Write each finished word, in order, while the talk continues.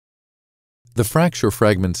The fracture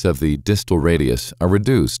fragments of the distal radius are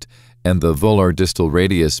reduced, and the volar distal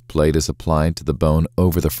radius plate is applied to the bone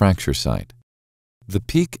over the fracture site. The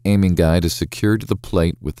PEEK aiming guide is secured to the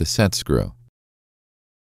plate with the set screw.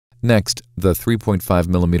 Next, the 3.5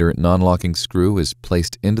 mm non-locking screw is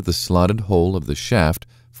placed into the slotted hole of the shaft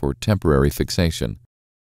for temporary fixation.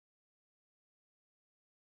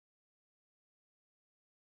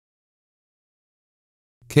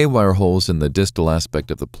 K-wire holes in the distal aspect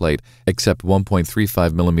of the plate accept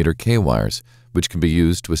 1.35 mm K-wires, which can be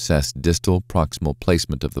used to assess distal proximal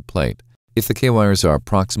placement of the plate. If the K-wires are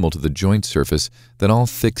proximal to the joint surface, then all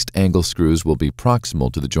fixed angle screws will be proximal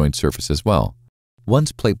to the joint surface as well.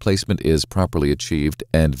 Once plate placement is properly achieved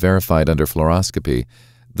and verified under fluoroscopy,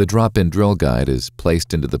 the drop-in drill guide is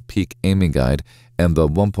placed into the PEEK aiming guide, and the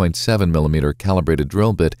 1.7 mm calibrated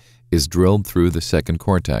drill bit is drilled through the second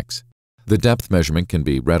cortex. The depth measurement can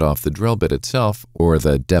be read off the drill bit itself, or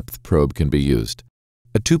the depth probe can be used.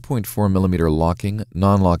 A 2.4 mm locking,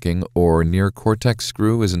 non-locking, or near cortex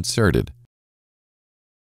screw is inserted.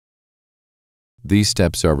 These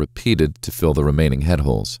steps are repeated to fill the remaining head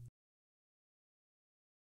holes.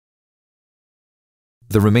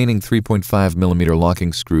 The remaining 3.5 mm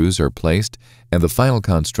locking screws are placed, and the final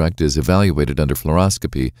construct is evaluated under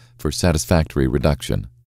fluoroscopy for satisfactory reduction.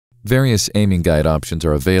 Various aiming guide options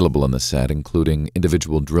are available in the set, including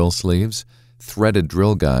individual drill sleeves, threaded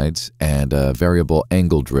drill guides, and a variable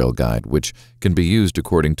angle drill guide, which can be used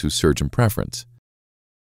according to surgeon preference.